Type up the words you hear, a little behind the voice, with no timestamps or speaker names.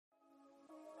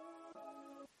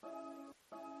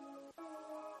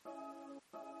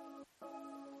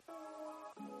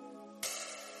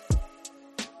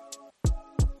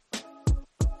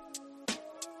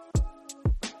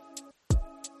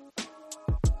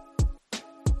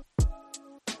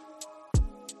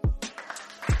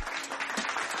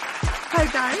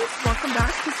Hi guys, welcome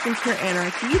back to Skincare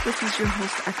Anarchy. This is your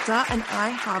host Ekta, and I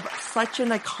have such an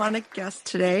iconic guest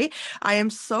today. I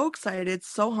am so excited,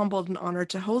 so humbled and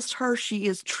honored to host her. She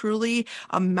is truly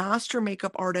a master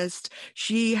makeup artist.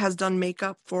 She has done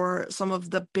makeup for some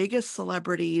of the biggest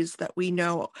celebrities that we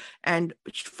know, and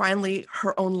finally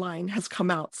her own line has come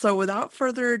out. So without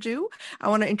further ado, I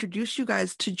want to introduce you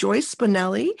guys to Joyce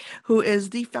Spinelli, who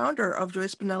is the founder of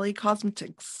Joyce Spinelli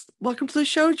Cosmetics. Welcome to the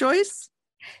show, Joyce.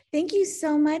 Thank you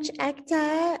so much,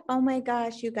 Ekta. Oh my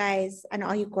gosh, you guys and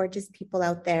all you gorgeous people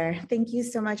out there. Thank you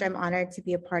so much. I'm honored to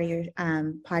be a part of your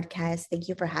podcast. Thank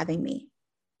you for having me.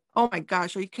 Oh my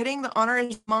gosh, are you kidding? The honor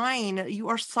is mine. You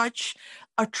are such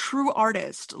a true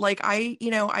artist. I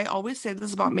always say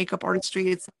this about makeup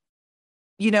artistry.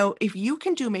 If you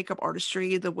can do makeup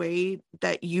artistry the way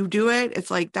that you do it, it's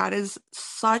like that is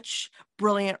such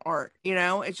brilliant art.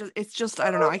 It's just, I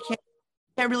don't know. I can't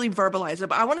really verbalize it,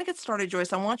 but I want to get started,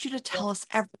 Joyce. I want you to tell us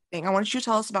everything. I want you to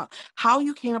tell us about how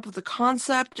you came up with the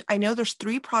concept. I know there's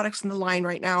 3 products in the line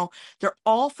right now. They're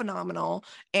all phenomenal.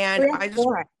 And We're I at just,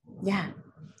 4. Yeah.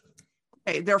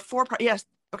 okay, there are yes,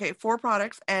 okay, 4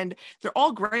 products, and they're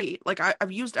all great. Like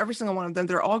I've used every single one of them.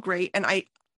 They're all great. And I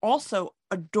also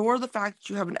adore the fact that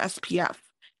you have an SPF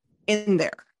in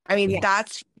there. I mean, Yeah.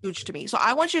 that's huge to me. So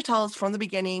I want you to tell us from the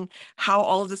beginning how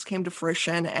all of this came to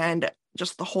fruition and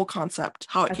just the whole concept,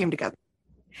 how it Okay. came together.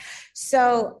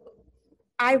 So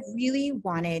I really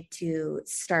wanted to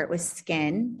start with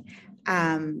skin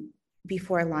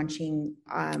before launching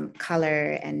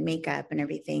color and makeup and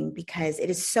everything, because it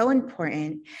is so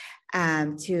important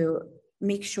to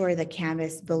make sure the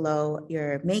canvas below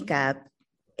your makeup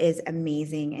is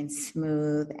amazing and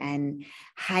smooth and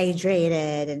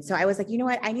hydrated. And so I was like, you know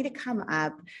what? I need to come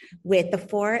up with the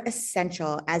 4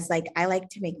 essential, as like, I like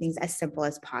to make things as simple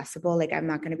as possible. Like I'm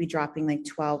not going to be dropping like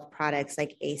 12 products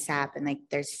like ASAP. And like,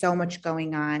 there's so much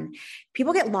going on.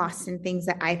 People get lost in things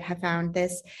that I have found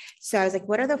this. So I was like,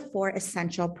 what are the 4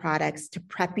 essential products to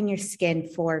prepping your skin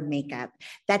for makeup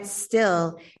that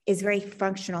still is very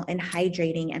functional and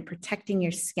hydrating and protecting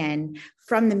your skin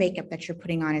from the makeup that you're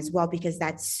putting on as well, because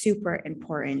that's super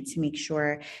important to make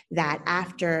sure that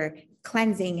after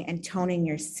cleansing and toning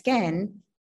your skin,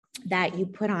 that you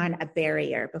put on a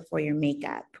barrier before your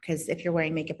makeup. Because if you're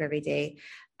wearing makeup every day,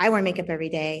 I wear makeup every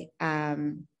day.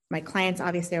 My clients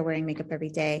obviously are wearing makeup every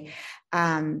day.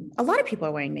 A lot of people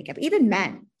are wearing makeup. Even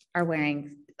men are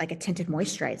wearing like a tinted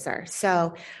moisturizer.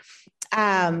 So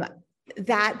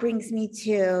that brings me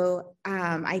to,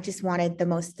 I just wanted the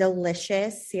most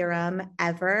delicious serum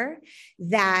ever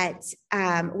that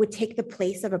would take the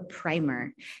place of a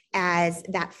primer as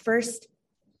that first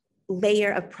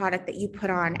layer of product that you put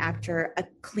on after a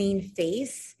clean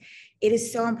face. It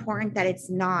is so important that it's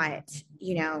not,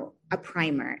 a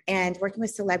primer. And working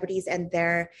with celebrities and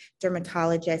their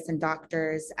dermatologists and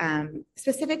doctors,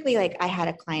 specifically, like I had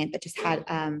a client that just had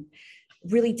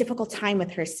really difficult time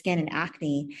with her skin and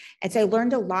acne. And so I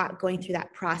learned a lot going through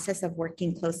that process of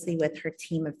working closely with her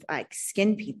team of like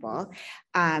skin people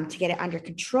to get it under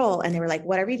control. And they were like,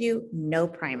 whatever you do, no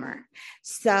primer.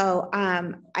 So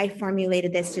I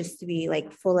formulated this just to be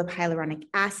like full of hyaluronic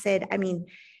acid. I mean,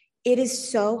 it is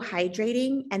so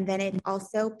hydrating, and then it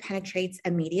also penetrates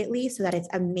immediately so that it's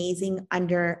amazing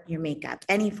under your makeup,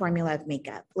 any formula of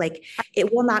makeup. Like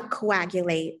it will not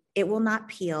coagulate, it will not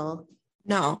peel.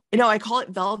 No, I call it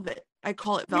velvet. I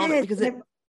call it velvet Yes. because it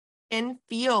can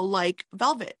feel like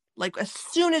velvet. Like as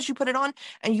soon as you put it on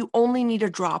and you only need a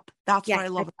drop. That's what Yes, I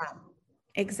love.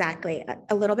 exactly.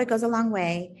 A little bit goes a long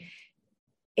way.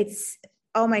 It's,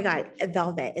 oh my God,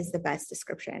 velvet is the best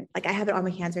description. Like I have it on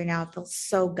my hands right now. It feels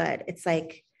so good. It's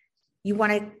like you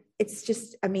want to, it's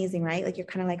just amazing, right? Like you're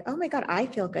kind of like, oh my God, I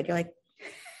feel good. You're like,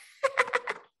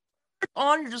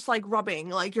 On, you're just like rubbing,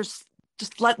 like just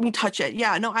let me touch it.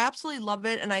 Yeah, no, I absolutely love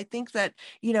it. And I think that,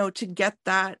 to get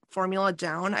that formula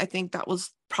down, I think that was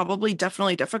probably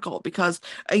definitely difficult because,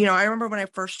 I remember when I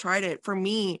first tried it, for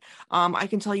me, I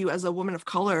can tell you as a woman of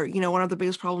color, one of the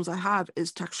biggest problems I have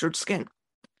is textured skin.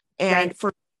 right. And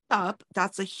for up,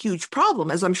 that's a huge problem,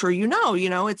 as I'm sure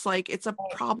it's like it's a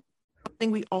problem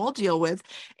thing we all deal with.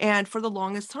 And for the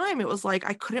longest time, it was like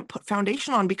I couldn't put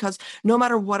foundation on because no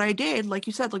matter what I did, like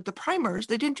you said, like the primers,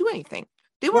 they didn't do anything.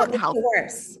 They Well, it weren't makes helping. it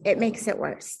worse. It makes it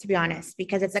worse, to be honest,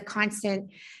 because it's a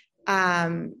constant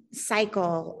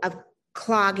cycle of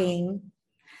clogging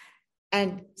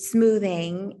and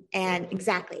smoothing. And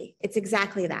it's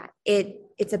exactly that.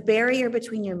 It's a barrier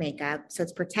between your makeup, so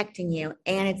it's protecting you,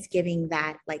 and it's giving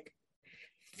that like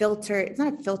filter. It's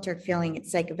not a filtered feeling.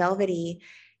 It's like velvety,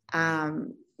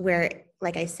 where,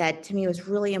 like I said, to me, it was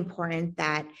really important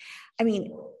that, I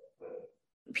mean,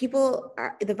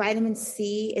 the vitamin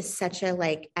C is such a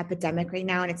like epidemic right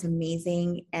now, and it's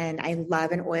amazing. And I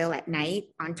love an oil at night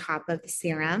on top of the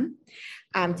serum,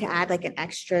 to add like an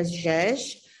extra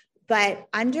zhuzh. But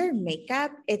under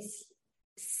makeup, it's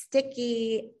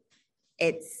sticky.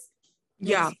 It's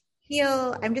makes Yeah. you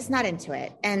feel, I'm just not into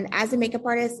it. And as a makeup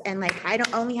artist, and like I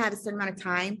don't only have a certain amount of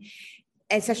time,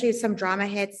 especially if some drama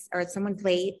hits or someone's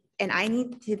late, and I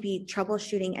need to be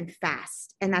troubleshooting and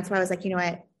fast. And that's why I was like, you know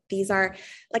what? These are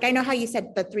like, I know how you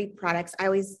said the 3 products. I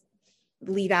always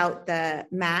leave out the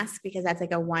mask because that's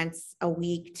like a once a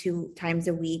week, 2 times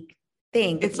a week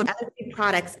thing. But It's the other 3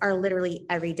 products are literally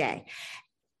every day.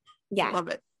 Yeah. love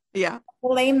it. Yeah.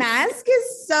 Olay mask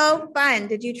is so fun.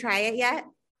 Did you try it yet?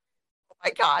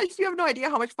 My gosh, you have no idea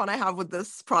how much fun I have with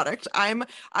this product. I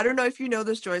don't know if you know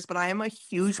this, Joyce, but I am a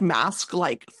huge mask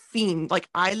like fiend. Like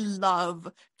I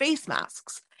love face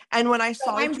masks. And when I So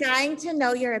saw I'm that dying to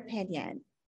know your opinion.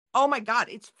 oh my God,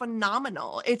 it's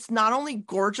phenomenal. It's not only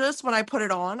gorgeous when I put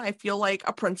it on, I feel like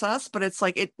a princess, but it's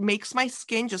like it makes my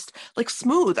skin just like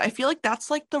smooth. I feel like that's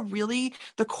like the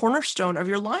cornerstone of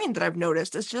your line that I've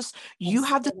noticed. It's just you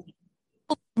have this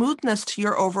smoothness to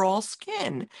your overall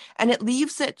skin, and it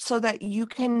leaves it so that you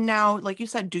can now, like you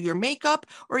said, do your makeup,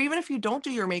 or even if you don't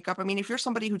do your makeup, I mean, if you're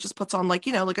somebody who just puts on like,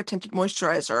 like a tinted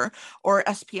moisturizer or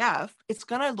SPF, it's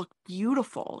gonna look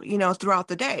beautiful, throughout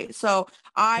the day. So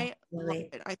I love Really.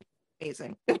 it. I think it's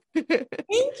amazing.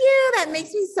 Thank you. That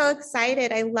makes me so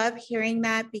excited. I love hearing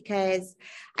that because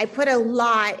I put a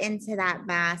lot into that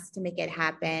mask to make it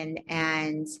happen.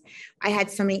 And I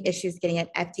had so many issues getting it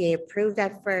FDA approved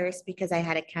at first because I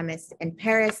had a chemist in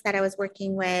Paris that I was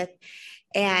working with.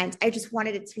 And I just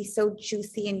wanted it to be so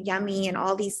juicy and yummy and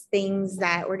all these things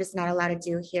that we're just not allowed to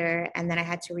do here. And then I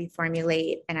had to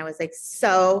reformulate and I was like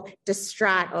so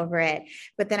distraught over it.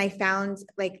 But then I found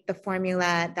like the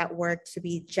formula that worked to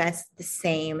be just the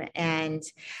same and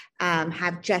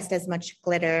have just as much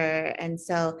glitter. And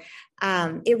so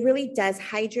it really does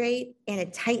hydrate and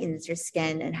it tightens your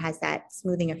skin and has that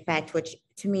smoothing effect, which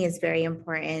to me is very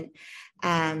important.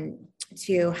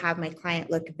 To have my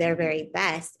client look their very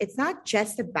best. It's not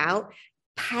just about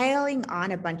piling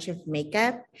on a bunch of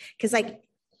makeup, because like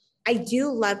I do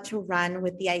love to run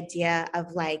with the idea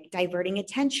of like diverting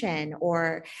attention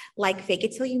or like fake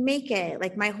it till you make it.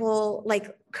 Like my whole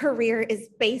like career is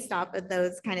based off of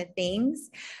those kind of things.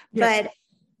 Yeah. But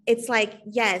it's like,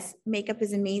 yes, makeup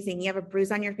is amazing. You have a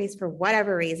bruise on your face for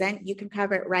whatever reason, you can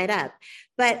cover it right up.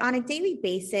 But on a daily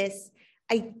basis,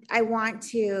 I want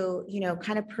to,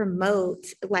 kind of promote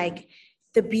like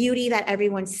the beauty that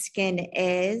everyone's skin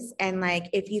is. And like,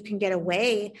 if you can get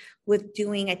away with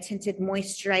doing a tinted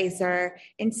moisturizer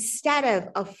instead of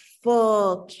a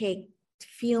full cake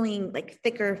feeling like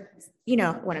thicker, you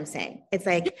know what I'm saying? It's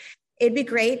like, it'd be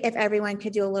great if everyone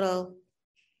could do A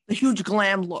huge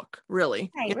glam look,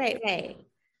 really. Right.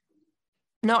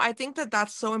 No, I think that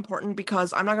that's so important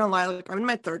because I'm not gonna lie, like I'm in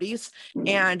my 30s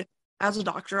and as a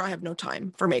doctor, I have no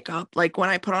time for makeup. Like when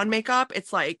I put on makeup,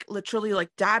 it's like literally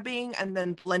like dabbing and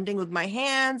then blending with my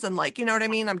hands and like, you know what I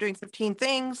mean? I'm doing 15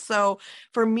 things. So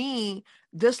for me,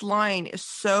 this line is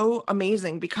so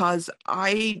amazing because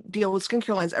I deal with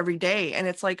skincare lines every day. And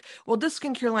it's like, well, this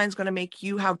skincare line is going to make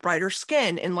you have brighter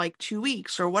skin in like 2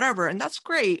 weeks or whatever. And that's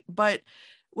great. But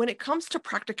when it comes to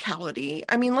practicality,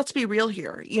 I mean, let's be real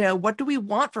here. What do we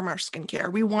want from our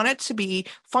skincare? We want it to be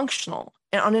functional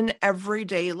and on an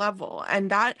everyday level.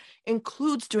 And that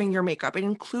includes doing your makeup. It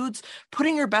includes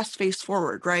putting your best face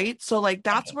forward, right? So like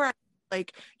that's where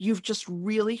like you've just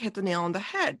really hit the nail on the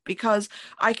head because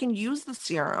I can use the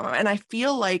serum and I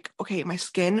feel like, okay, my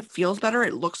skin feels better,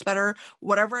 it looks better,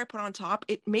 whatever I put on top,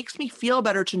 it makes me feel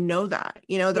better to know that,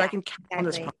 that I Yeah, can count on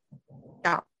this exactly. product.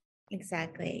 Yeah.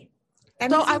 Exactly.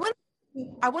 That So makes me.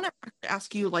 I want to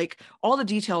ask you like all the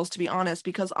details to be honest,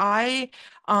 because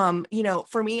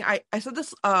for me, I said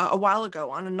this a while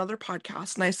ago on another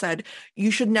podcast, and I said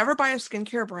you should never buy a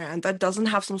skincare brand that doesn't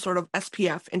have some sort of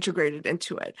SPF integrated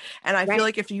into it. And I feel Right.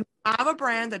 like if you have a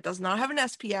brand that does not have an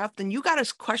SPF, then you got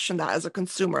to question that as a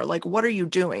consumer. Like, what are you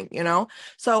doing?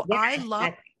 So Yeah,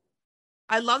 exactly.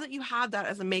 I love that you have that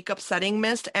as a makeup setting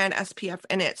mist and SPF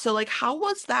in it. So like how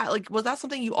was that? Like was that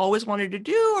something you always wanted to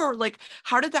do or like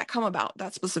how did that come about,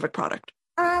 that specific product?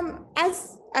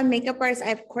 As a makeup artist,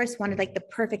 I of course wanted like the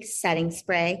perfect setting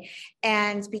spray.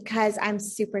 And because I'm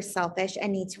super selfish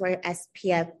and need to wear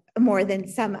SPF more than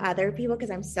some other people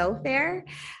because I'm so fair.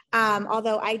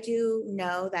 Although I do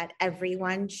know that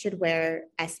everyone should wear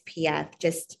SPF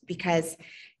just because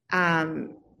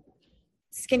um,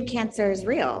 skin cancer is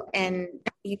real. And,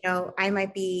 I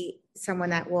might be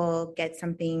someone that will get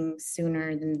something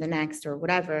sooner than the next or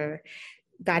whatever.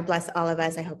 God bless all of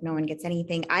us. I hope no one gets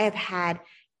anything. I have had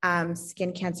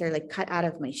skin cancer like cut out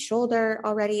of my shoulder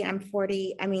already. I'm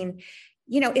 40. I mean,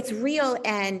 it's real.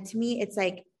 And to me, it's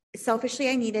like selfishly,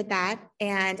 I needed that.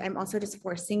 And I'm also just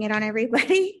forcing it on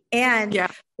everybody. And Yeah.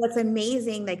 what's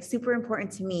amazing, like super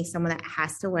important to me, someone that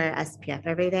has to wear SPF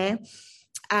every day,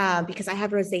 because I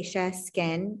have rosacea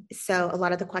skin. So a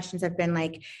lot of the questions have been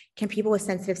like, can people with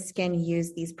sensitive skin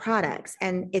use these products?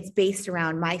 And it's based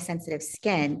around my sensitive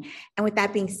skin. And with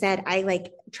that being said, I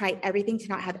like try everything to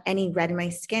not have any red in my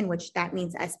skin, which that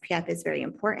means SPF is very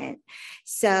important.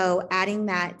 So adding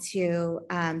that to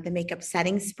the makeup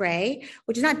setting spray,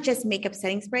 which is not just makeup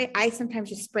setting spray, I sometimes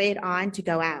just spray it on to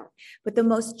go out. But the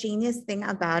most genius thing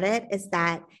about it is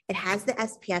that it has the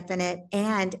SPF in it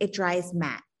and it dries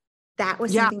matte. That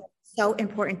was Yeah. something that's so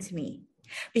important to me,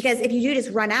 because if you do just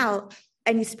run out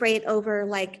and you spray it over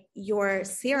like your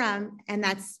serum and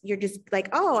you're just like,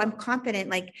 oh, I'm confident.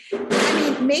 Like, I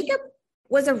mean, makeup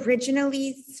was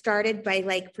originally started by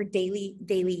like for daily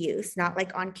use, not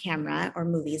like on camera or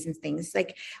movies and things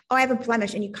like, oh, I have a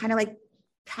blemish, and you kind of like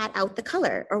pat out the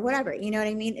color or whatever, you know what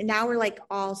I mean? And now we're like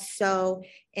all so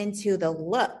into the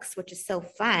looks, which is so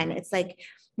fun. It's like,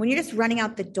 when you're just running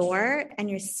out the door and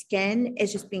your skin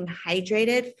is just being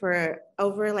hydrated for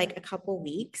over like a couple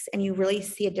weeks, and you really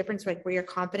see a difference, like where you're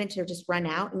confident to just run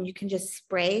out and you can just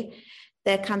spray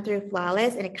the Come Through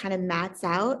Flawless and it kind of mats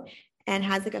out and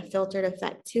has like a filtered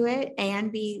effect to it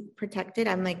and be protected.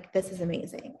 I'm like, this is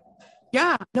amazing.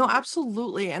 Yeah, no,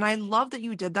 absolutely. And I love that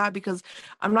you did that because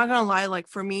I'm not gonna lie, like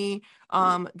for me,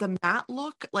 the matte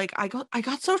look, like I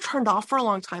got so turned off for a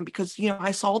long time because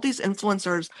I saw these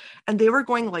influencers and they were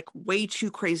going like way too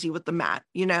crazy with the matte,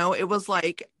 it was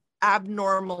like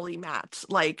abnormally matte,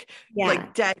 Yeah.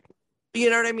 like dead, you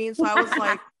know what I mean? So I was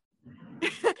like,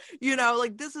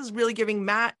 like this is really giving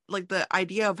matte, like the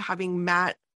idea of having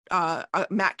matte, a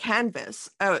matte canvas,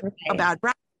 a Okay. bad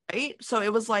rap, right? So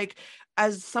it was like,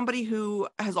 as somebody who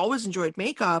has always enjoyed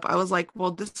makeup, I was like,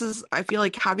 well, I feel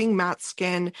like having matte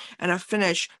skin and a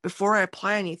finish before I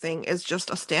apply anything is just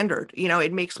a standard.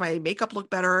 It makes my makeup look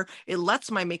better. It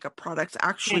lets my makeup products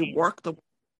actually Right. work the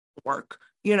work.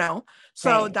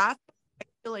 So Right. that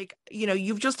feel like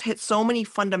you've just hit so many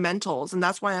fundamentals, and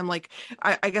that's why I'm like,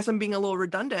 I guess I'm being a little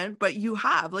redundant, but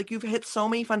you've hit so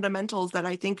many fundamentals that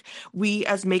I think we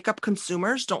as makeup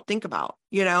consumers don't think about,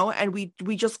 and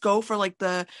we just go for like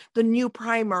the new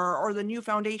primer or the new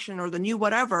foundation or the new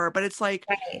whatever, but it's like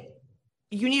Right.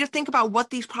 you need to think about what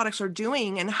these products are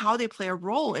doing and how they play a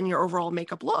role in your overall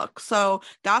makeup look. So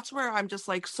that's where I'm just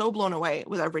like so blown away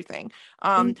with everything.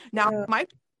 Thank Now you. my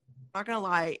not gonna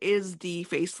lie, is the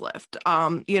facelift.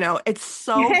 It's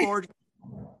so gorgeous.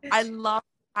 I love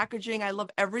packaging. I love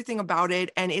everything about it.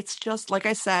 And it's just like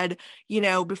I said,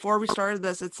 before we started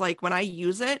this, it's like when I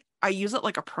use it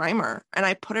like a primer and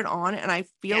I put it on and I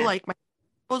feel Yeah. like my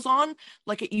goes on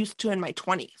like it used to in my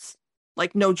 20s.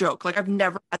 Like no joke. Like I've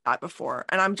never had that before.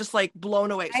 And I'm just like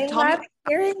blown away. So I tell me. love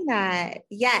hearing that.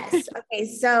 Yes. Okay.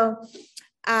 So,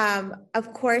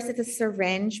 of course, it's a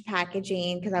syringe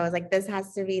packaging, because I was like, this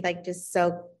has to be like just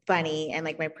so funny, and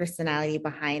like my personality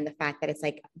behind the fact that it's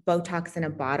like Botox in a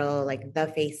bottle, like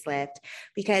the facelift.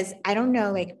 Because I don't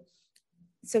know, like,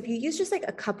 so if you use just like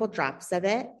a couple drops of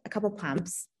it, a couple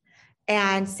pumps,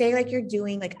 and say like you're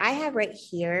doing, like I have right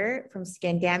here from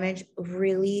Skin Damage,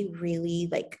 really, really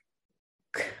like,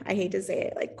 I hate to say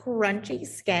it, like crunchy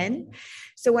skin.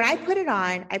 So when I put it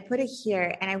on, I put it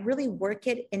here and I really work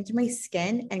it into my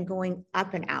skin and going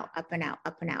up and out, up and out,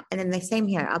 up and out. And then the same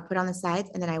here, I'll put on the sides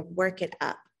and then I work it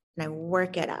up and I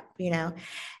work it up,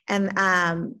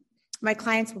 And my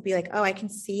clients will be like, oh, I can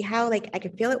see how, like, I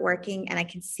can feel it working, and I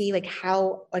can see like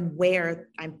how and where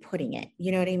I'm putting it,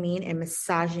 you know what I mean? And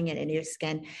massaging it into your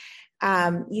skin.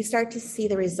 You start to see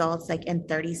the results like in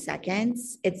 30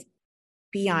 seconds. It's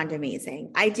beyond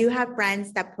amazing. I do have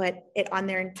friends that put it on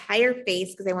their entire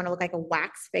face because they want to look like a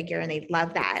wax figure, and they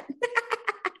love that.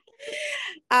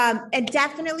 And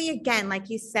definitely, again, like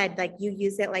you said, like you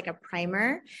use it like a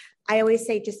primer. I always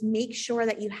say just make sure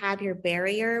that you have your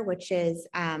barrier, which is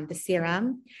the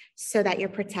serum, so that you're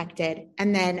protected.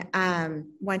 And then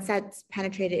once that's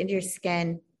penetrated into your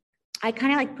skin, I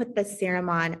kind of like put the serum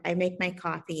on, I make my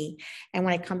coffee, and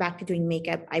when I come back to doing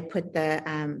makeup, I put the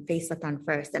facelift on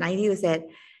first. And I use it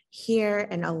here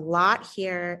and a lot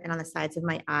here and on the sides of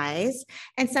my eyes.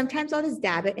 And sometimes I'll just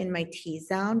dab it in my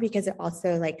T-zone, because it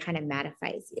also like kind of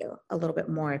mattifies you a little bit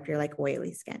more if you're like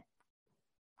oily skin.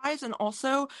 Guys, and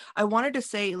also I wanted to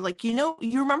say, like, you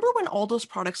remember when all those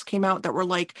products came out that were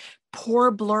like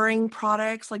pore blurring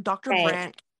products, like Dr. Right.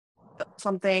 Brandt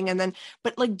something. And then,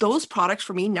 but like those products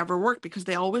for me never worked because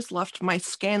they always left my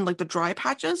skin, like the dry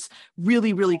patches,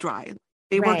 really, really dry.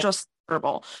 They were Right. just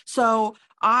terrible. So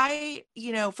I,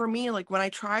 for me, like when I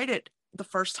tried it the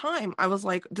first time, I was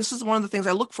like, this is one of the things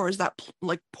I look for is that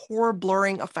like pore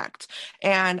blurring effect.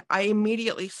 And I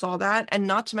immediately saw that. And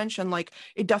not to mention, like,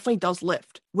 it definitely does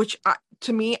lift, which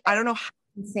to me, I don't know how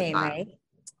Insane, that right?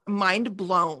 mind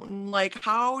blown. Like,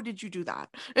 how did you do that?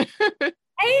 I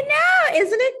know,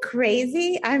 isn't it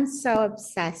crazy? I'm so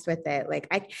obsessed with it. Like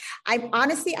I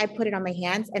honestly, I put it on my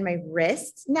hands and my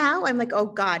wrists now. I'm like, oh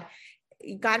God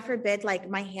forbid, like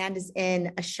my hand is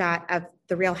in a shot of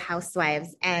the Real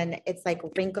Housewives and it's like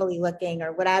wrinkly looking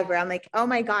or whatever. I'm like, oh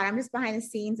my God, I'm just behind the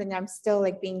scenes and I'm still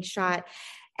like being shot.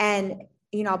 And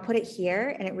I'll put it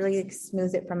here and it really like,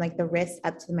 smooths it from like the wrist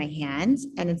up to my hand.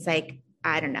 And it's like,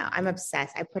 I don't know, I'm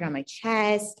obsessed. I put it on my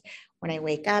chest. When I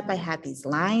wake up, I have these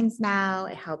lines now.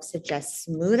 It helps to just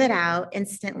smooth it out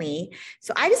instantly.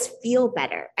 So I just feel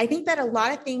better. I think that a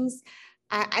lot of things,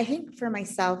 I think for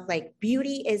myself, like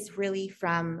beauty is really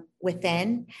from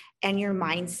within and your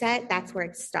mindset, that's where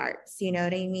it starts. You know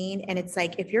what I mean? And it's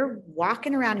like, if you're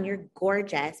walking around and you're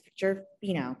gorgeous, but you're,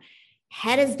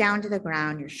 head is down to the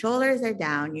ground, your shoulders are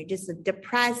down, you're just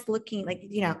depressed looking like,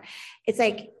 it's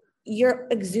like, you're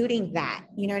exuding that,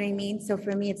 you know what I mean? So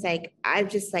for me, it's like, I'm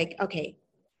just like, okay,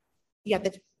 you have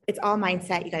to, it's all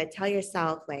mindset. You got to tell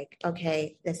yourself like,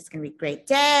 okay, this is going to be a great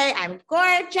day. I'm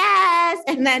gorgeous.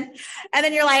 And then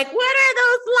you're like, what are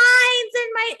those lines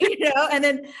in my, and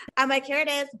then I'm like, here it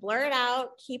is, blur it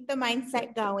out, keep the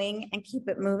mindset going and keep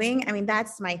it moving. I mean,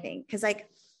 that's my thing. Cause like,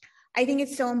 I think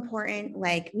it's so important.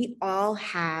 Like we all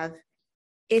have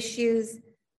issues,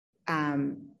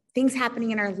 things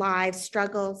happening in our lives,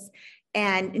 struggles,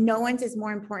 and no one's is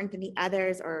more important than the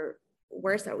others or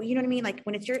worse. You know what I mean? Like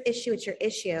when it's your issue, it's your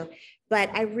issue. But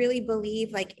I really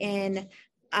believe like in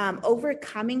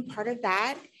overcoming part of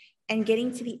that and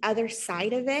getting to the other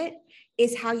side of it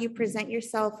is how you present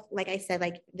yourself. Like I said,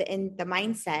 like in the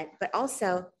mindset, but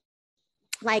also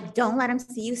like, don't let them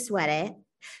see you sweat it.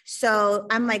 So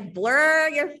I'm like, blur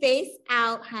your face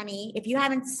out, honey. If you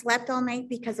haven't slept all night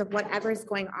because of whatever's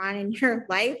going on in your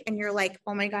life, and you're like,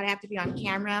 oh my God, I have to be on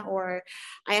camera or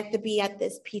I have to be at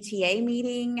this PTA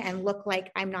meeting and look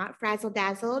like I'm not frazzle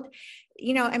dazzled.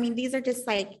 I mean, these are just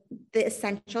like the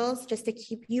essentials just to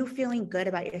keep you feeling good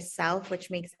about yourself,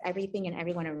 which makes everything and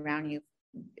everyone around you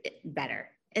better,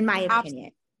 in my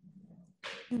opinion.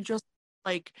 Just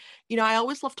like, I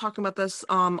always love talking about this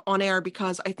on air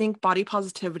because I think body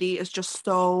positivity is just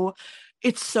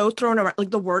it's so thrown around,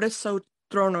 like the word is so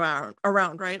thrown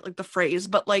around, right? Like the phrase,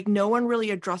 but like no one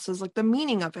really addresses like the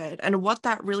meaning of it and what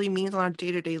that really means on a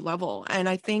day-to-day level. And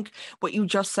I think what you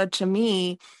just said to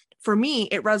me, for me,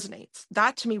 it resonates.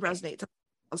 That to me resonates.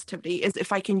 Positivity is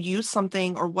if I can use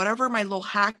something or whatever my little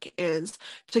hack is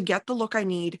to get the look I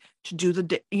need to do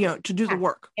the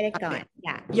work. Get it going.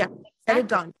 Yeah. Yeah. Get it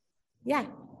done. Yeah.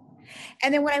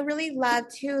 And then what I really love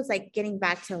too is like getting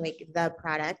back to like the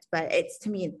product, but it's to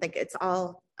me like it's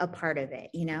all a part of it,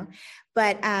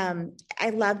 But I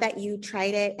love that you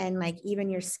tried it and like even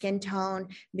your skin tone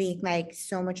being like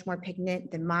so much more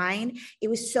pigment than mine. It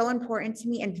was so important to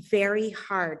me and very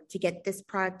hard to get this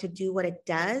product to do what it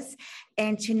does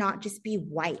and to not just be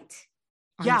white.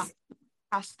 Yeah.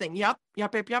 Casting. Yep.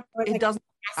 It doesn't.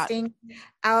 Casting.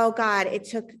 Oh God, it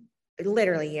took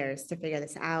literally years to figure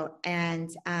this out. And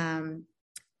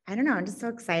I don't know, I'm just so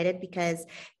excited because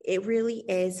it really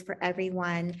is for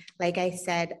everyone. Like I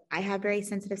said, I have very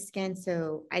sensitive skin.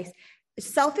 So I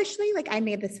selfishly, like I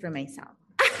made this for myself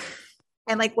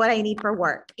and like what I need for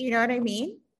work. You know what I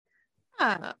mean?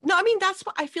 Yeah. No, I mean,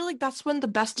 I feel like that's when the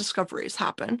best discoveries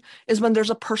happen is when there's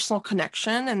a personal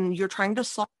connection and you're trying to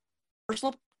solve a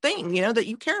personal thing, that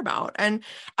you care about. And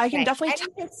I can definitely I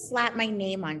didn't just slap my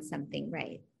name on something,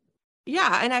 right?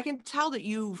 Yeah, and I can tell that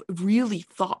you've really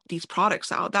thought these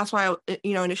products out. That's why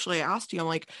initially I asked you, I'm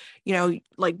like,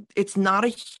 like it's not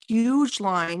a huge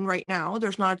line right now.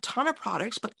 There's not a ton of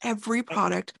products, but every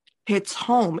product hits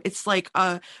home. It's like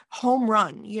a home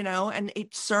run, and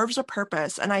it serves a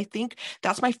purpose. And I think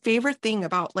that's my favorite thing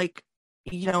about like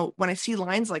when I see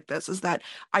lines like this is that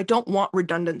I don't want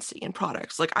redundancy in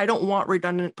products. Like I don't want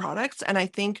redundant products. And I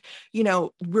think,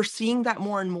 we're seeing that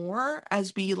more and more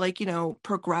as we like,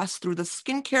 progress through the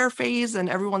skincare phase and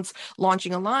everyone's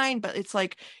launching a line. But it's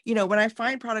like, when I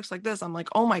find products like this, I'm like,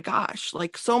 oh my gosh,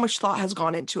 like so much thought has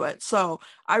gone into it. So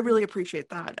I really appreciate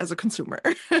that as a consumer.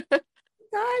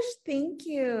 Gosh, thank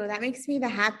you. That makes me the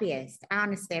happiest.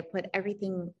 Honestly, I put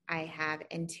everything I have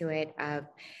into it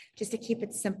just to keep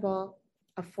it simple,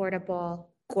 affordable,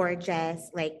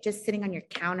 gorgeous. Like just sitting on your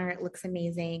counter, it looks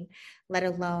amazing, let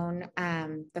alone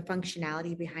the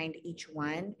functionality behind each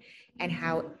one and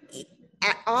how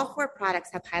all four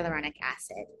products have hyaluronic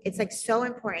acid. It's like so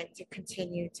important to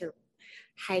continue to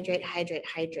hydrate, hydrate,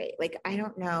 hydrate. Like, I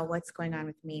don't know what's going on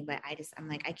with me, but I'm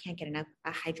like, I can't get enough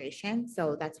hydration.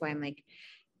 So that's why I'm like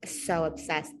so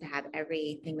obsessed to have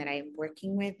everything that I'm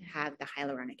working with have the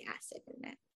hyaluronic acid in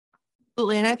it.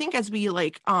 Absolutely. And I think as we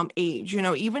like age,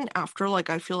 even after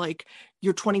like I feel like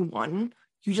you're 21,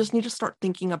 you just need to start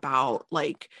thinking about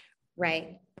like,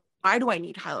 Right. why do I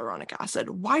need hyaluronic acid?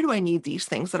 Why do I need these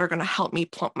things that are going to help me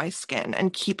plump my skin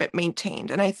and keep it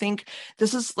maintained? And I think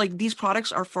this is like these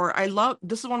products are for,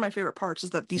 this is one of my favorite parts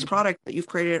is that these products that you've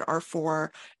created are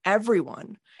for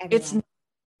everyone. It's Everyone.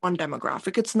 one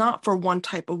demographic. It's not for one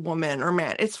type of woman or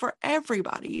man. It's for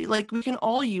everybody. Like we can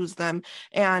all use them.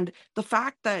 And the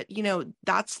fact that,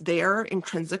 that's there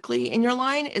intrinsically in your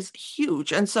line is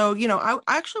huge. And so, I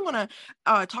actually want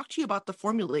to talk to you about the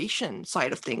formulation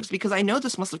side of things because I know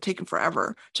this must have taken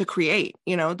forever to create,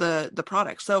 the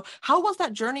product. So how was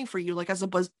that journey for you? Like as a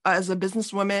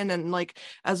businesswoman and like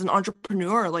as an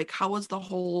entrepreneur, like how was the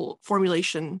whole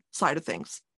formulation side of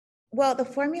things? Well, the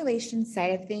formulation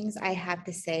side of things, I have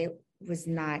to say, was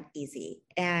not easy.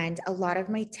 And a lot of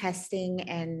my testing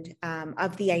and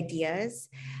of the ideas,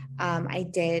 I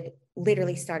did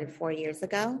literally started 4 years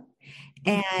ago.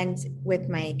 And with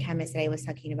my chemist that I was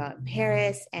talking about in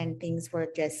Paris, and things were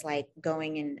just like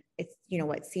going and it's,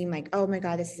 what seemed like, oh my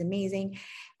God, this is amazing.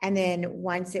 And then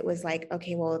once it was like,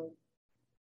 okay, well,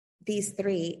 these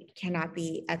three cannot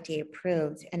be FDA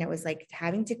approved. And it was like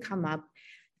having to come up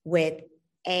with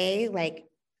like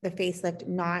the facelift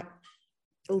not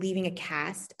leaving a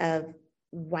cast of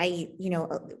white,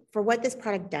 for what this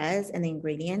product does and the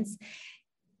ingredients,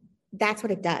 that's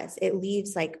what it does. It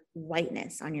leaves like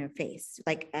whiteness on your face,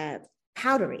 like a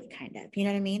powdery kind of, you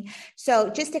know what I mean? So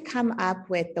just to come up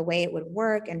with the way it would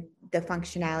work and the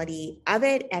functionality of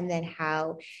it, and then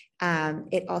how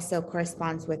it also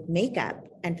corresponds with makeup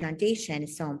and foundation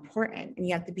is so important. And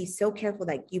you have to be so careful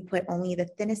that you put only the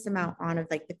thinnest amount on of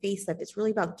like the facelift. It's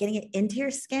really about getting it into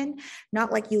your skin,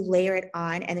 not like you layer it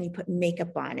on and then you put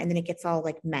makeup on and then it gets all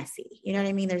like messy. You know what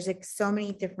I mean? There's like so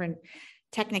many different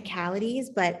technicalities,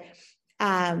 but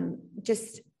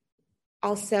just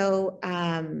also,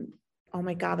 oh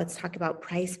my God, let's talk about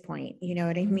price point. You know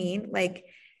what I mean? Like,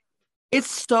 it's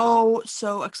so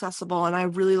accessible. And I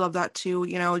really love that too.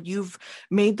 You've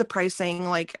made the pricing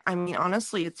like, I mean,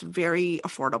 honestly, it's very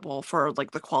affordable for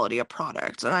like the quality of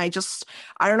product. And I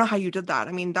don't know how you did that.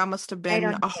 I mean, that must have I been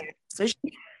don't a hard decision.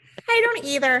 I don't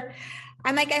either.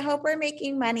 I'm like, I hope we're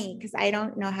making money because I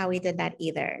don't know how we did that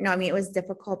either. No, I mean, it was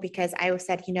difficult because I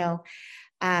said,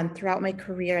 throughout my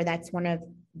career, that's one of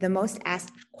the most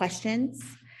asked questions,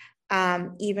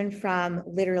 even from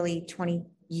literally 20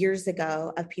 years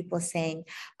ago, of people saying,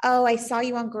 oh, I saw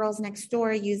you on Girls Next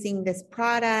Door using this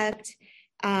product.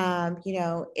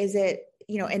 Is it,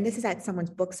 and this is at someone's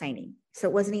book signing. So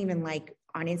it wasn't even like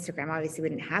on Instagram. Obviously, we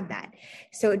didn't have that.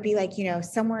 So it'd be like,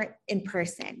 somewhere in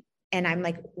person. And I'm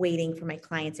like waiting for my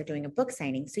clients are doing a book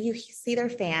signing. So you see their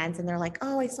fans and they're like,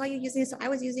 oh, I saw you using this. So I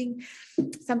was using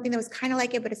something that was kind of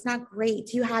like it, but it's not great.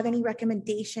 Do you have any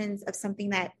recommendations of something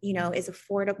that, is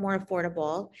more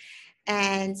affordable?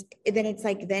 And then it's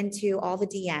like, then to all the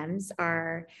DMs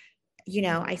are,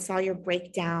 I saw your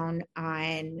breakdown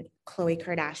on Khloe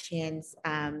Kardashian's,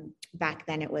 back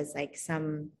then it was like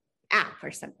some app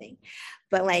or something,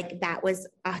 but like that was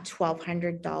a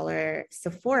 $1,200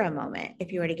 Sephora moment.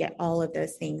 If you were to get all of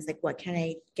those things, like what can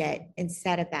I get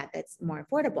instead of that that's more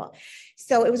affordable?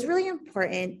 So it was really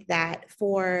important that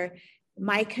for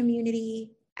my community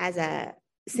as a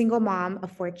single mom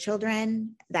of 4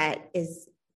 children that is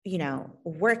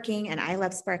working, and I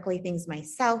love sparkly things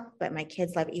myself, but my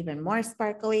kids love even more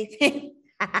sparkly things.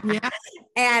 Yeah.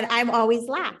 And I'm always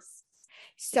last.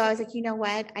 So I was like, you know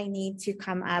what? I need to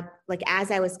come up, like, as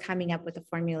I was coming up with the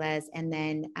formulas, and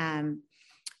then,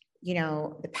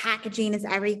 the packaging is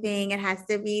everything. It has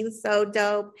to be so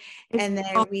dope. And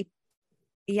then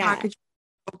yeah. Packaging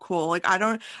so cool. Like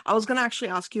I was gonna actually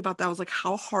ask you about that. I was like,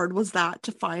 how hard was that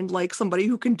to find like somebody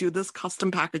who can do this custom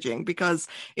packaging? Because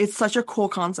it's such a cool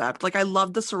concept. Like I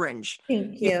love the syringe.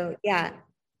 Thank you. Yeah.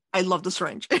 I love the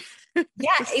syringe.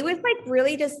 Yeah, it was like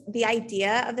really just the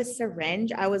idea of the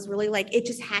syringe. I was really like, it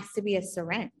just has to be a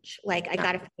syringe. Like, I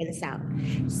got to figure this out.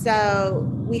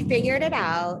 So we figured it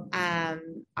out,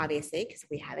 obviously, because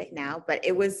we have it now. But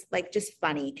it was like just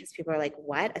funny because people are like,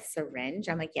 what? A syringe?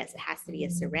 I'm like, yes, it has to be a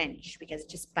syringe because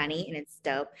it's just funny and it's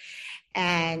dope.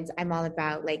 And I'm all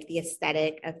about like the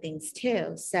aesthetic of things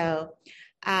too. So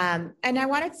And I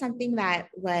wanted something that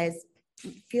was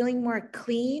feeling more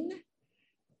clean,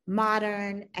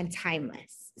 modern, and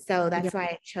timeless. So Yeah. that's why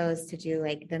I chose to do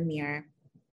like the mirror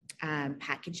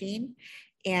packaging.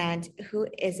 And who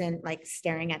isn't like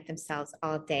staring at themselves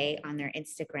all day on their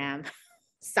Instagram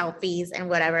selfies and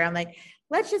whatever? I'm like,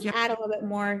 let's just Yeah. add a little bit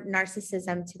more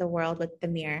narcissism to the world with the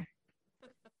mirror Yeah.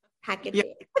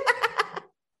 packaging.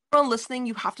 Everyone listening,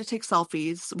 you have to take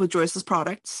selfies with Joyce's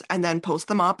products and then post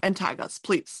them up and tag us,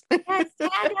 please. Yes,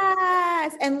 tag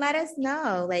us and let us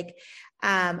know. Like,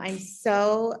 I'm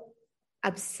so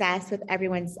obsessed with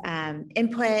everyone's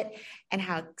input and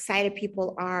how excited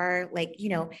people are. Like,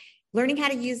 learning how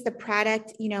to use the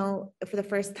product, for the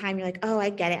first time, you're like, oh, I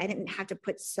get it. I didn't have to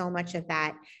put so much of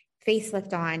that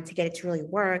facelift on to get it to really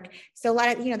work. So a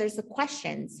lot of, there's the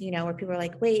questions, where people are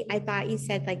like, wait, I thought you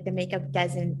said like the makeup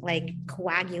doesn't like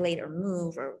coagulate or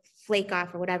move or flake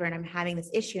off or whatever. And I'm having this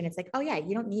issue. And it's like, oh yeah,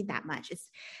 you don't need that much. It's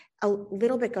a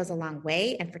little bit goes a long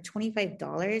way. And for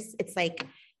 $25, it's like,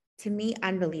 to me,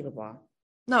 unbelievable.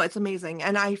 No, it's amazing.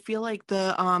 And I feel like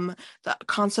the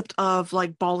concept of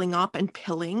like balling up and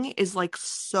pilling is like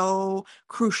so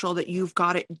crucial that you've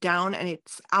got it down, and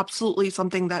it's absolutely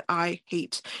something that I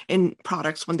hate in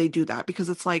products when they do that, because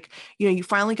it's like, you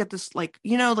finally get this like,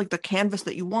 like the canvas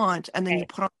that you want, and then you Right.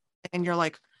 put on and you're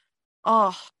like,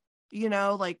 oh,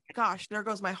 like gosh, there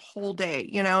goes my whole day,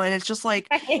 and it's just like,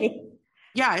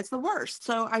 yeah, it's the worst.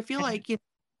 So I feel like you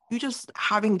just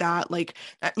having that, like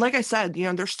I said,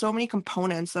 there's so many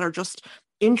components that are just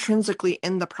intrinsically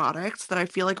in the products that I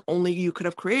feel like only you could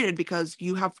have created, because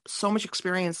you have so much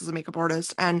experience as a makeup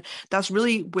artist. And that's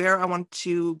really where I want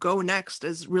to go next,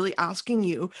 is really asking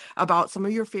you about some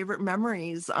of your favorite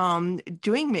memories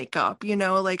doing makeup.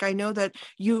 Like I know that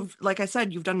like I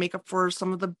said, you've done makeup for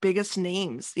some of the biggest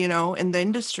names, in the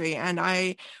industry. And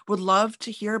I would love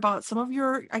to hear about some of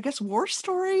your, I guess, war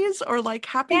stories or like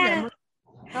happy Yeah. memories.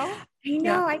 Oh, I yeah.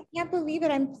 know. I can't believe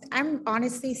it. I'm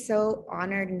honestly so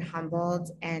honored and humbled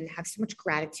and have so much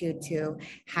gratitude to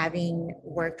having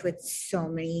worked with so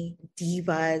many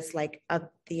divas, like of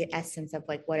the essence of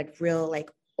like what a real like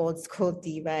old school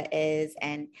diva is.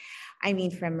 And I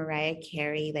mean, from Mariah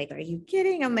Carey, like, are you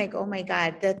kidding? I'm like, oh my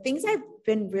God, the things I've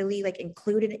been really like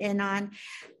included in on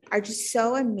are just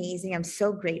so amazing. I'm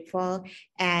so grateful.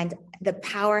 And the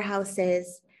powerhouses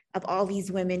of all these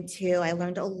women too. I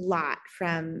learned a lot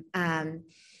from,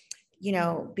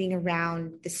 being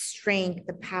around the strength,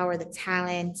 the power, the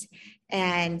talent,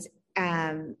 and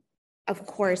of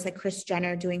course, like Kris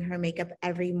Jenner doing her makeup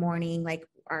every morning, like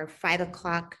our 5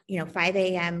 o'clock, 5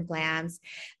 a.m. glams.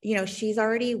 She's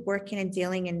already working and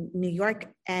dealing in New York,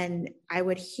 and I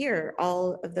would hear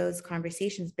all of those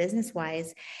conversations business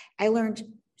wise. I learned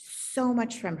so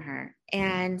much from her,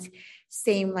 and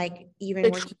same like even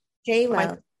It's working J my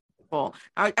Lo. people.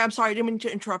 I'm sorry, I didn't mean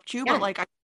to interrupt you, but Yeah, like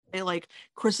like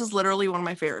Kris is literally one of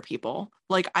my favorite people.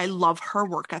 Like I love her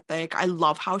work ethic. I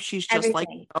love how she's just like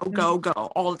everything. go, Mhm. go,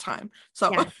 go all the time.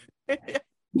 So Yeah.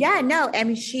 Yeah, no, I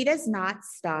mean, she does not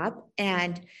stop.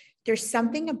 And there's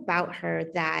something about her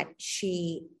that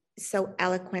she so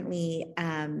eloquently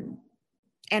and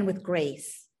with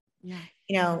grace, yeah.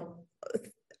 you know,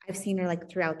 I've seen her like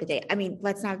throughout the day. I mean,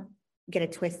 let's not get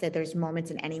it twisted. There's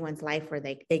moments in anyone's life where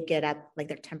they get up, like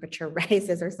their temperature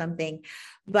rises or something.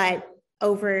 But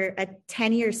over a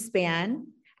 10-year span,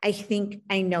 I think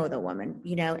I know the woman,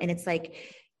 and it's like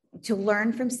to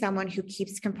learn from someone who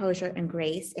keeps composure and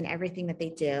grace in everything that they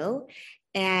do.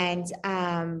 And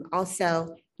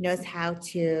also knows how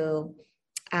to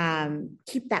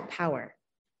keep that power.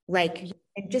 Like,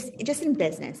 and just in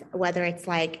business, whether it's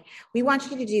like, we want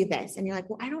you to do this. And you're like,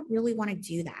 well, I don't really want to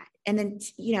do that. And then,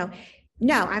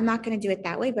 no, I'm not going to do it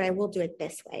that way, but I will do it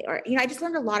this way. Or, I just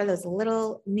learned a lot of those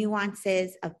little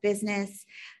nuances of business.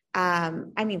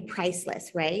 I mean,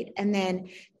 priceless, right? And then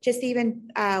just even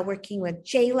working with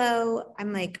J Lo,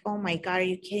 I'm like, oh my God, are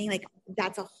you kidding? Like,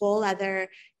 that's a whole other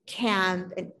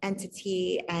camp and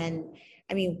entity. And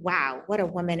I mean, wow, what a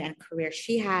woman and career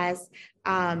she has.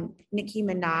 Nicki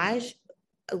Minaj,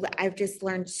 I've just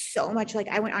learned so much. Like,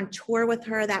 I went on tour with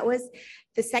her. That was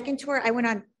the second tour. I went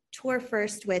on tour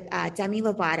first with Demi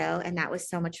Lovato, and that was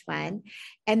so much fun.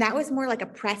 And that was more like a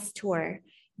press tour.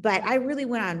 But I really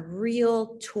went on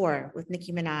real tour with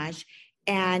Nicki Minaj,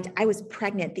 and I was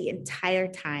pregnant the entire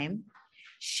time.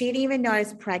 She didn't even know I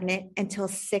was pregnant until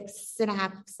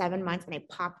 6.5, 7 months when I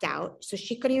popped out. So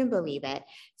she couldn't even believe it.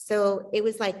 So it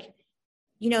was like,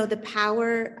 the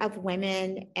power of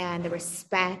women and the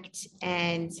respect,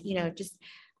 and, just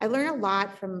I learned a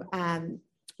lot from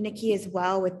Nicki as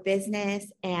well with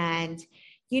business. And,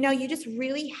 you just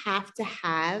really have to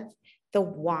have the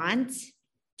want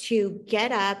to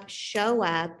get up, show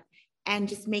up, and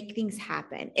just make things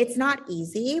happen. It's not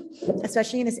easy,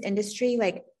 especially in this industry.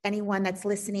 Like anyone that's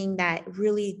listening that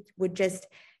really would just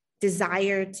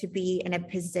desire to be in a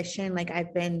position like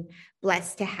I've been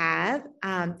blessed to have.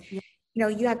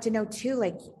 You have to know too,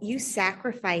 like you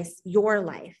sacrifice your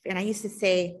life. And I used to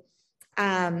say,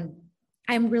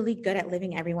 I'm really good at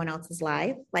living everyone else's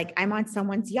life. Like I'm on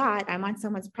someone's yacht, I'm on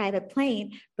someone's private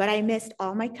plane, but I missed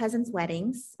all my cousins'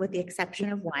 weddings with the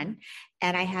exception of one.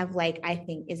 And I have I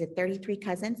think, is it 33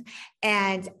 cousins?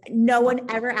 And no one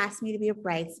ever asked me to be a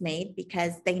bridesmaid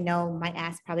because they know my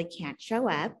ass probably can't show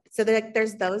up. So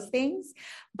there's those things.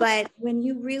 But when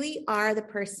you really are the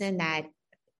person that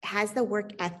has the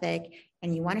work ethic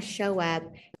and you want to show up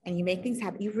and you make things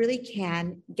happen, you really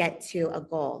can get to a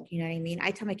goal. You know what I mean?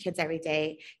 I tell my kids every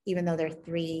day, even though they're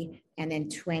 3 and then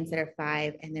twins that are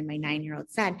 5 and then my 9-year-old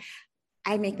son,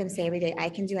 I make them say every day, I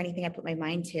can do anything I put my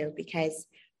mind to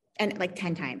and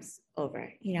 10 times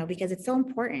over, because it's so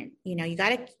important. You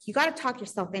gotta talk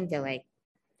yourself into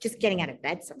just getting out of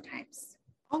bed sometimes.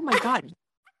 Oh my God.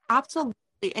 Absolutely.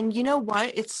 And you know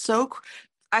what?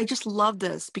 I just love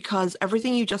this because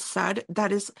everything you just said,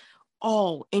 that is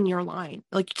all in your line.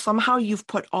 Like somehow you've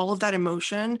put all of that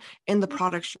emotion in the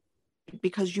product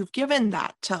because you've given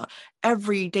that to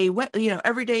everyday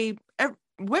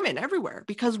women everywhere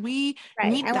because we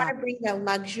need I that. want to bring the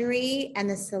luxury and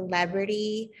the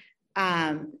celebrity,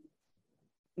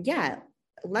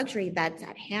 luxury that's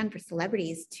at hand for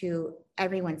celebrities to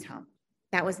everyone's home.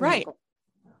 That was my goal.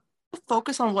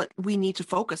 Focus on what we need to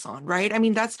focus on, right? I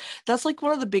mean, that's like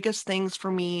one of the biggest things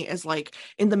for me is like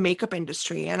in the makeup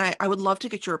industry. And I would love to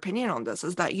get your opinion on this,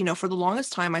 is that, for the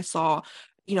longest time I saw,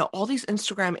 all these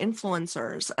Instagram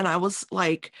influencers and I was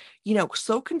like,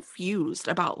 so confused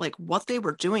about like what they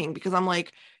were doing because I'm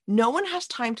like, no one has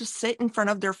time to sit in front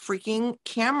of their freaking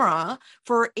camera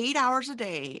for 8 hours a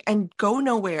day and go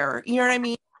nowhere. You know what I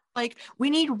mean? Like we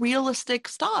need realistic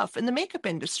stuff in the makeup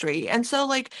industry. And so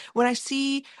like when I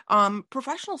see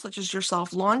professionals such as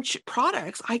yourself launch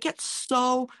products, I get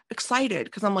so excited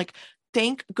because I'm like,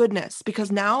 thank goodness,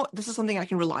 because now this is something I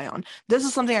can rely on. This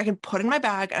is something I can put in my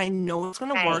bag and I know it's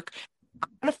going to work. It's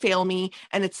not going to fail me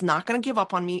and it's not going to give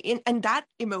up on me. And that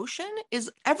emotion is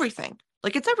everything.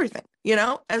 Like it's everything,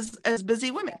 as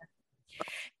busy women.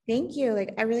 Thank you.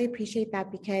 Like I really appreciate that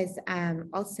because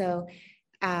also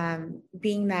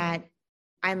being that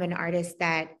I'm an artist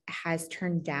that has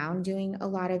turned down doing a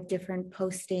lot of different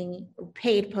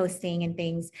paid posting and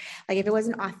things. Like if it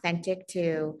wasn't authentic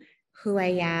to who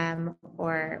I am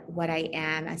or what I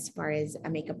am as far as a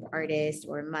makeup artist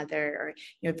or a mother, or,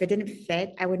 if it didn't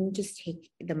fit, I wouldn't just take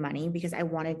the money because I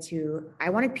wanted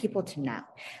people to know,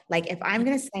 like, if I'm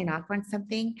going to sign off on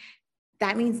something,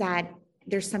 that means that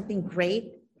there's something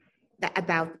great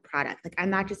about the product. Like, I'm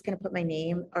not just going to put my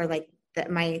name or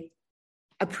my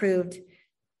approved,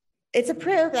 it's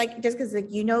approved, like just because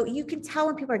you can tell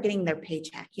when people are getting their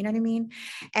paycheck, you know what I mean?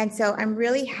 And so I'm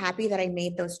really happy that I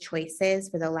made those choices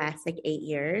for the last 8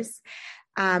 years,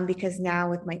 because now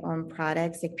with my own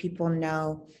products, people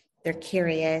know, they're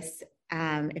curious.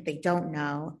 If they don't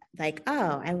know,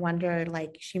 oh, I wonder,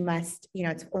 she must,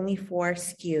 it's only 4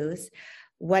 SKUs.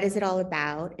 What is it all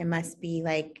about? It must be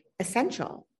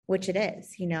essential, which it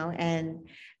is, and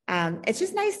it's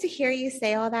just nice to hear you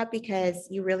say all that because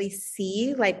you really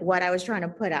see what I was trying to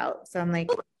put out. So I'm like,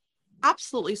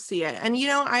 absolutely see it. And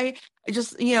I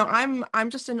just I'm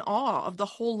just in awe of the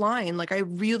whole line. Like I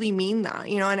really mean that,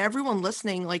 and everyone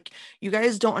listening, you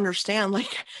guys don't understand.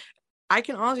 I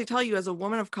can honestly tell you, as a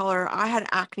woman of color, I had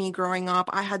acne growing up.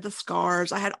 I had the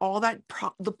scars. I had all that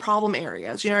the problem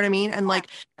areas. You know what I mean? And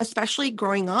especially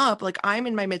growing up, I'm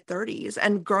in my mid-30s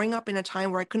and growing up in a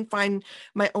time where I couldn't find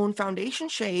my own foundation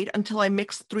shade until I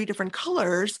mixed 3 different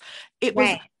colors. It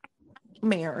was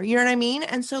nightmare. You know what I mean?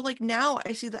 And so now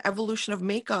I see the evolution of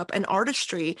makeup and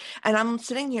artistry, and I'm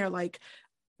sitting here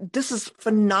this is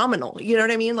phenomenal. You know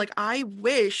what I mean? I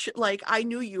wish I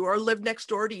knew you or lived next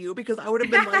door to you because I would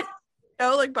have been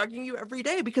bugging you every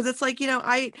day because it's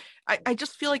I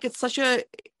just feel like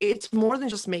it's more than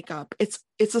just makeup. It's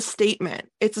a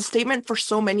statement. It's a statement for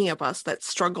so many of us that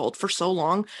struggled for so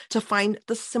long to find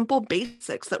the simple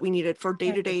basics that we needed for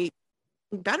day-to-day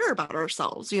better about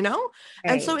ourselves, And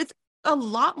so it's a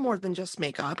lot more than just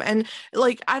makeup. And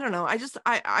I don't know, I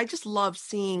just love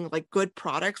seeing good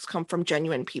products come from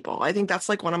genuine people. I think that's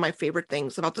one of my favorite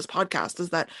things about this podcast is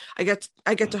that I get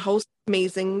to host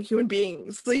amazing human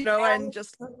beings, and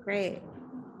just so great.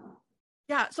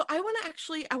 Yeah, so I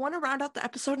want to round out the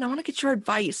episode and I want to get your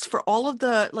advice for all of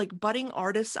the like budding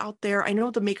artists out there. I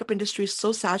know the makeup industry is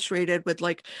so saturated with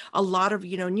like a lot of,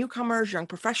 newcomers, young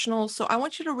professionals. So I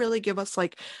want you to really give us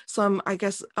like some, I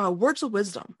guess, words of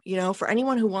wisdom, for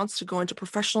anyone who wants to go into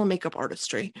professional makeup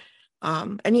artistry.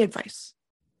 Any advice?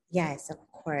 Yes, of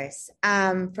course.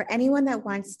 For anyone that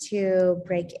wants to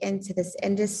break into this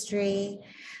industry,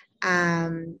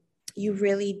 you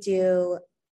really do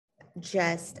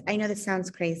I know this sounds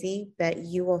crazy, but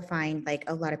you will find like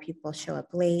a lot of people show up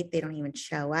late. They don't even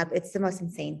show up. It's the most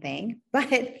insane thing.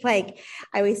 But like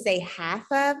I always say, half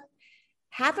of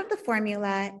the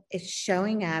formula is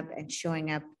showing up and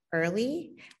showing up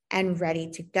early and ready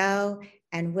to go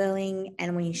and willing.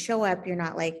 And when you show up, you're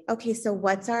not like, okay, so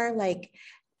what's our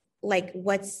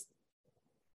what's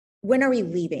when are we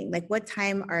leaving? Like what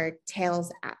time are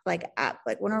tails up? Like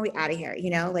when are we out of here?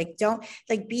 Like don't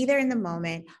like be there in the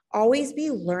moment. Always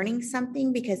be learning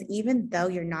something, because even though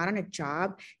you're not on a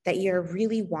job that you're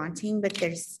really wanting, but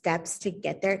there's steps to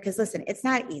get there. Because listen, it's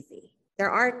not easy. There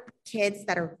are kids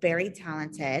that are very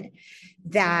talented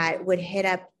that would hit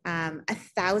up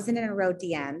 1,000 in a row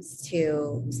DMs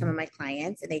to some of my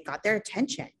clients, and they got their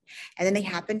attention. And then they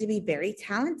happen to be very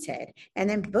talented. And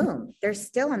then boom, they're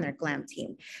still on their glam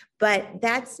team. But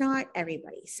that's not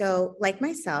everybody. So like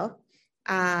myself,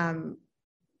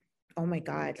 oh my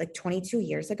God, like 22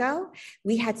 years ago,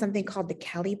 we had something called the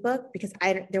Kelly book, because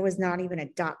there was not even a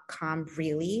 .com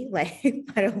really, like,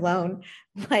 let alone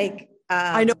like,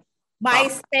 I know.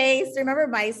 MySpace, remember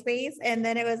MySpace? And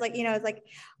then it was like, it's like,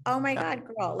 oh my God,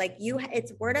 girl, like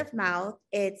it's word of mouth,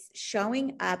 it's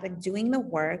showing up and doing the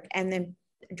work. And then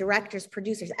directors,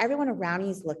 producers, everyone around you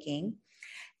is looking.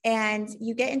 And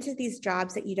you get into these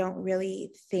jobs that you don't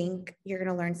really think you're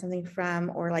going to learn something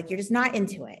from, or like, you're just not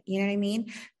into it. You know what I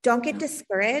mean? Don't get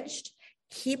discouraged,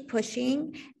 keep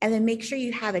pushing, and then make sure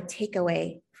you have a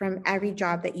takeaway from every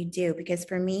job that you do. Because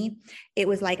for me, it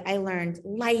was like, I learned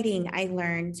lighting, I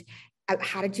learned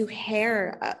how to do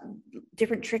hair,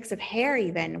 different tricks of hair,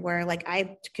 even where like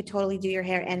I could totally do your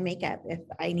hair and makeup if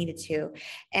I needed to.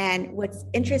 And what's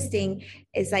interesting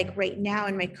is like right now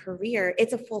in my career,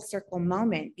 it's a full circle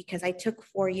moment, because I took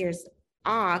 4 years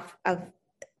off of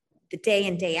the day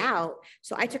in, day out.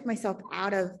 So I took myself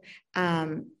out of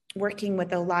working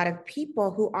with a lot of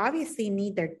people who obviously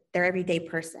need their everyday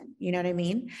person. You know what I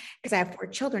mean? Because I have 4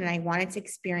 children and I wanted to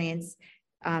experience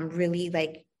really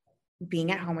like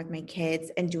being at home with my kids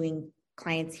and doing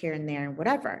clients here and there and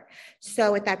whatever.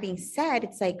 So with that being said,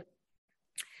 it's like,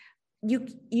 you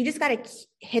just got to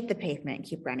hit the pavement and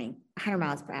keep running 100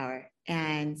 miles per hour.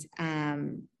 And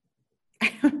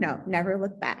I don't know, never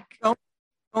look back.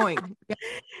 Going.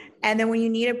 And then when you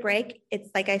need a break,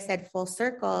 it's like I said, full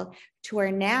circle to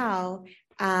where now,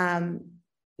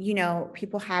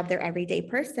 people have their everyday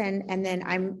person. And then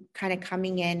I'm kind of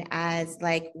coming in as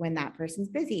like when that person's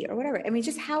busy or whatever. I mean,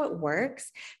 just how it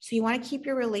works. So you want to keep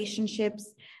your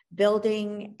relationships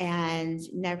building, and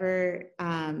never,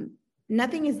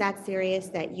 nothing is that serious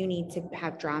that you need to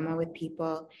have drama with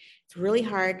people. It's really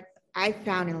hard. I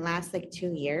found in the last like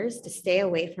 2 years to stay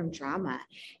away from drama.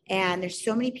 And there's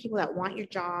so many people that want your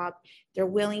job. They're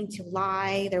willing to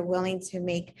lie. They're willing to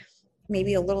make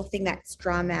maybe a little thing that's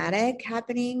dramatic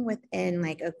happening within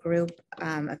like a group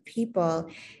of people,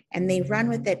 and they run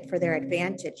with it for their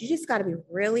advantage. You just got to be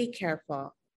really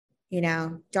careful.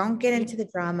 Don't get into the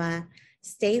drama,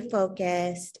 stay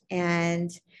focused, and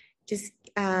just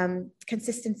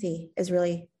consistency is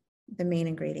really the main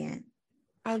ingredient.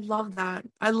 I love that.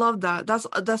 I love that.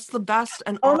 That's the best.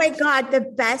 And oh my God, the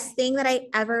best thing that I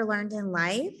ever learned in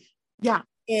life,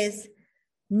 is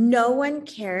no one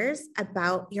cares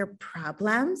about your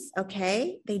problems.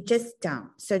 Okay. They just don't.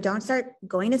 So don't start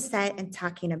going to set and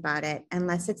talking about it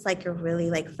unless it's like you're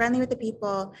really like friendly with the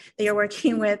people that you're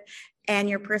working with, and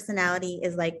your personality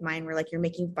is like mine, where like you're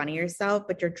making fun of yourself,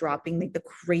 but you're dropping like the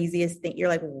craziest thing. You're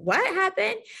like, what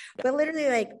happened? But literally,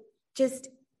 like, just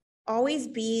always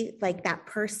be like that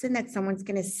person that someone's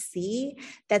going to see,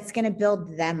 that's going to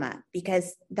build them up,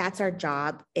 because that's our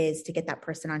job, is to get that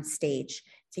person on stage,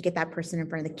 to get that person in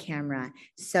front of the camera.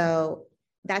 So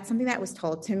that's something that was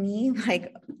told to me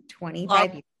like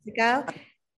 25 years ago.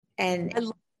 And I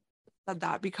love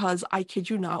that, because I kid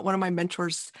you not, one of my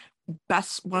mentors,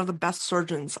 one of the best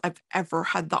surgeons I've ever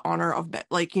had the honor of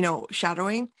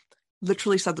shadowing,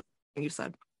 literally said the thing you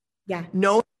said. Yeah.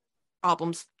 No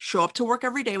problems, show up to work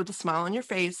every day with a smile on your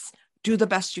face, do the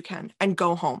best you can, and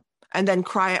go home, and then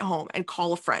cry at home and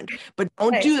call a friend. But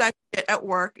don't do that at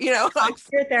work, Talk to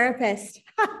your therapist.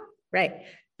 Right.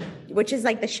 Which is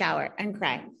like the shower and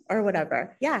cry or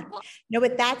whatever. Yeah. No,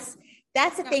 but that's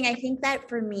that's the thing. I think that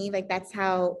for me, like that's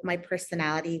how my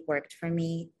personality worked for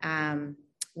me.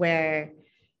 Where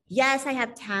yes, I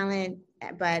have talent,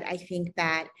 but I think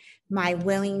that my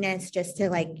willingness just to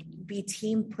like be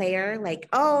team player, like,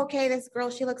 oh, okay, this girl,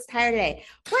 she looks tired today.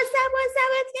 What's up? What's up?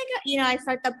 Let's get go. You know, I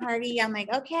start the party. I'm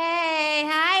like, okay,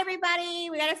 hi everybody.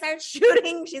 We gotta start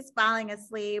shooting. She's falling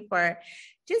asleep, or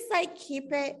just like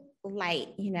keep it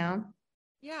light, you know?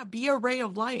 Yeah, be a ray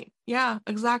of light. Yeah,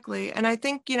 exactly. And I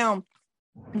think,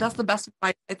 that's the best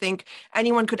advice I think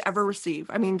anyone could ever receive.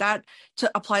 I mean, that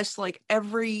applies to like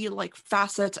every like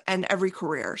facet and every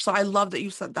career. So I love that you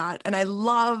said that. And I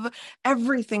love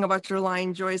everything about your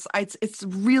line, Joyce. It's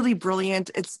really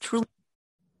brilliant. It's truly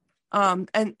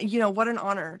and what an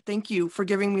honor. Thank you for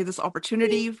giving me this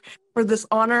opportunity, for this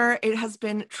honor. It has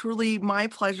been truly my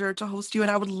pleasure to host you.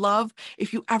 And I would love,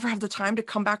 if you ever have the time to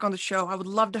come back on the show, I would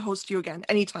love to host you again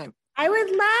anytime. I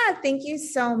would love. Thank you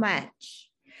so much.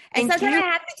 And Thank sometimes you.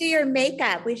 I have to do your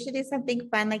makeup. We should do something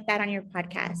fun like that on your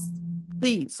podcast.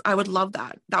 Please, I would love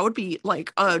that. That would be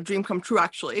like a dream come true,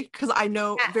 actually, because I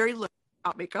know Yeah, very little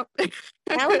about makeup.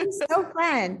 that would be so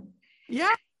fun.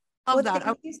 Yeah, love Well, that.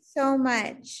 thank you so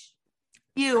much.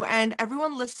 You and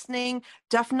everyone listening,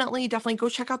 definitely go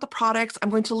check out the products. I'm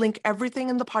going to link everything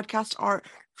in the podcast art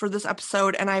for this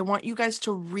episode, and I want you guys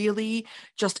to really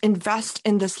just invest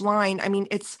in this line. I mean,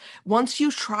 it's once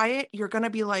you try it, you're gonna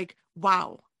be like,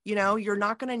 wow. You're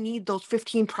not going to need those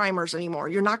 15 primers anymore.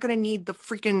 You're not going to need the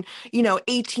freaking,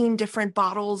 18 different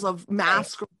bottles of Right.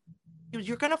 mask.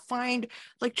 You're going to find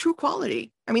like true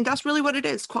quality. I mean, that's really what it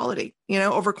is, quality,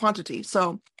 over quantity.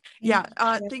 So yeah,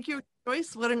 Thank you. thank you,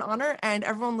 Joyce. What an honor. And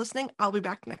everyone listening, I'll be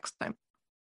back next time.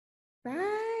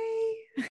 Bye.